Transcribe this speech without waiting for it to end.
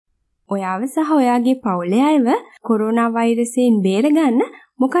ඔයාව සහ ඔයාගේ පවුලේ අයව කොරෝනා වෛරසයෙන් බේරගන්න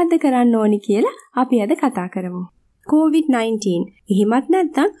මොකද්ද කරන්න ඕනි කියලා අපි අද කතා කරමු. COVID-19. එහෙමත්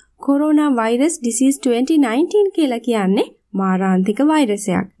නැත්නම් කොරෝනා වෛරස් ඩිසීස් 2019 කියලා කියන්නේ මාරාන්තික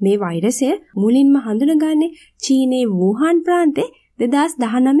වෛරසයක්. මේ වෛරසය මුලින්ම හඳුනගන්නේ චීනයේ වුහාන් ප්‍රාන්තයේ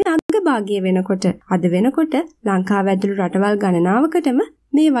 2019 අගභාගය වෙනකොට. අද වෙනකොට ලංකාව ඇතුළු රටවල් ගණනාවකටම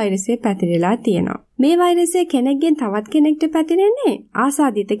මේ වෛරසය පැතිරලා තියෙනවා. මේ වෛරසය කෙනෙක්ගෙන් තවත් කෙනෙක්ට පැතිරෙන්නේ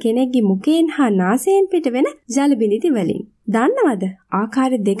ආසාදිත කෙනෙක්ගේ මුඛයෙන් හා නාසයෙන් පිටවෙන ජල බිඳිති වලින්. දන්නවද?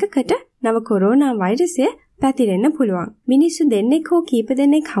 ආකාර දෙකකට නව කොරෝනා වෛරසය පැතිරෙන්න පුළුවන්. මිනිස්සු දෙන්නෙක් හෝ කීප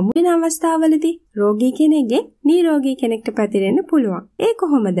දෙනෙක් හමු වෙන අවස්ථාවලදී රෝගී කෙනෙක්ගෙන් නිරෝගී කෙනෙක්ට පැතිරෙන්න පුළුවන්. ඒ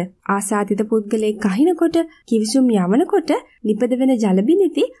කොහොමද? ආසාදිත පුද්ගලයෙක් කහිනකොට, කිවිසුම් යවනකොට නිපද වෙන ජල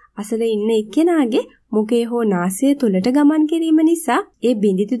බිඳිති අසල ඉන්න එක්කෙනාගේ මුඛය හෝ නාසය තුලට ගමන් කිරීම නිසා ඒ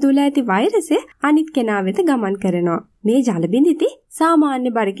බිඳිති තුල ඇති වෛරසය අනිත් කෙනා වෙත ගමන් කරනවා. මේ ජල බිඳිති සාමාන්‍ය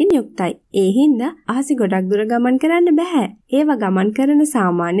බරකින් යුක්තයි. ඒ හින්දා අහසි ගොඩක් දුර ගමන් කරන්න බෑ. ඒවා ගමන් කරන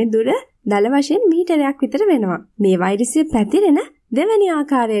සාමාන්‍ය දුර දල වශයෙන් මීටරයක් විතර වෙනවා. මේ වෛරසය පැතිරෙන දෙවැනි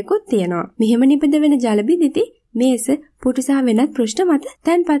ආකාරයකුත් තියෙනවා. මෙහෙම නිපද වෙන ජල බිඳිති මේස, පුටු සහ වෙනත් පෘෂ්ඨ මත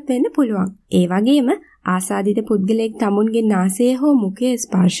තැන්පත් වෙන්න පුළුවන්. ඒ වගේම ආසාදිත පුද්ගලයෙක් තමුන්ගේ නාසය හෝ මුඛය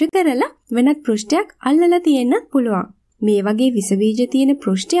ස්පර්ශ කරලා වෙනත් පෘෂ්ඨයක් අල්ලලා තියෙන්නත් පුළුවන්. මේ වගේ විස බීජ තියෙන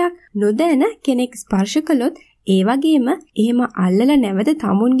පෘෂ්ඨයක් නොදැන කෙනෙක් ස්පර්ශ කළොත් ඒ වගේම එහෙම අල්ලලා නැවත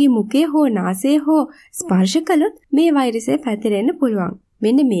තමුන්ගේ මුඛය හෝ නාසය හෝ ස්පර්ශ කළොත් මේ වෛරසය පැතිරෙන්න පුළුවන්.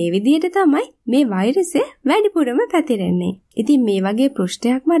 මෙන්න මේ විදිහට තමයි මේ වෛරසය වැඩිපුරම පැතිරෙන්නේ. ඉතින් මේ වගේ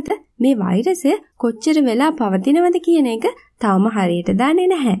පෘෂ්ඨයක් මත මේ වෛරසය කොච්චර වෙලා පවතිනවද කියන එක තාම හරියට දන්නේ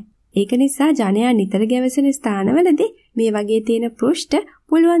නැහැ. ඒක නිසා ජනයා නිතර ගැවසෙන ස්ථානවලදී මේ වගේ තියෙන පෘෂ්ඨ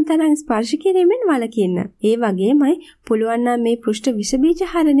පුළුවන් තරම් ස්පර්ශ කිරීමෙන් වළකින්න. ඒ වගේමයි පුළුවන් නම් මේ පෘෂ්ඨ විස බීජ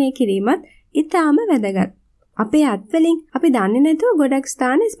හරණය කිරීමත් ඉතාම වැදගත්. අපේ අත්වලින් අපි දන්නේ නැතුව ගොඩක්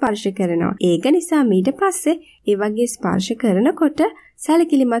ස්ථාන ස්පර්ශ කරනවා. ඒක නිසා ඊට පස්සේ ඒ වගේ ස්පර්ශ කරනකොට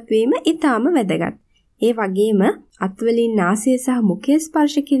සැලකිලිමත් වීම ඉතාම වැදගත්. ඒ වගේම අත්වලින් නාසය සහ මුඛය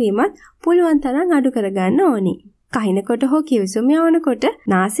ස්පර්ශ කිරීමත් පුළුවන් තරම් අඩු කරගන්න ඕනි. කහිනකොට හෝ කිවිසුම් යවනකොට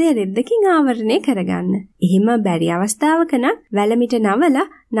නාසය රෙද්දකින් ආවරණය කරගන්න. එහෙම බැරි අවස්ථාවක නම් වැලමිට නවලා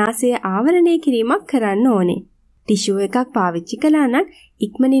නාසය ආවරණය කිරීමක් කරන්න ඕනේ. ටිෂු එකක් පාවිච්චි කළා නම්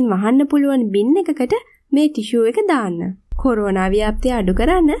ඉක්මනින් වහන්න පුළුවන් බින් එකකට මේ ටිෂු එක දාන්න. කොරෝනා ව්‍යාප්තිය අඩු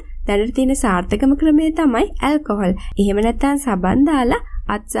කරන්න දැනට තියෙන සාර්ථකම ක්‍රමය තමයි ඇල්කොහොල්. එහෙම නැත්නම් සබන් දාලා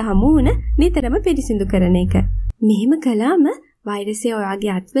අත් සහ මූණ නිතරම පිරිසිදු කරන එක. මෙහෙම කළාම වෛරසය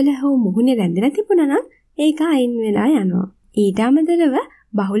ඔයාගේ අත්වල හෝ මුහුණේ රැඳෙලා තිබුණා නම් ඒක අයින් වෙලා යනවා. ඊට අමතරව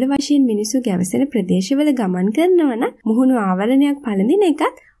බහුල වශයෙන් මිනිස්සු ගැවසෙන ප්‍රදේශවල ගමන් කරනවා නම් මුහුණු ආවරණයක් පළඳින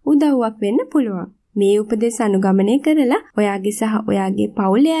එකත් උදව්වක් වෙන්න පුළුවන්. මේ උපදෙස් අනුගමනය කරලා ඔයාගේ සහ ඔයාගේ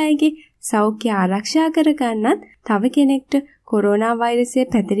පවුලේ අයගේ සෞඛ්‍ය ආරක්ෂා කරගන්නත් තව කෙනෙක්ට කොරෝනා වෛරසය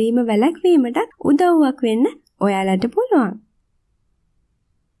පැතිරීම වැළැක්වීමටත් උදව්වක් වෙන්න ඔයාලට පුළුවන්.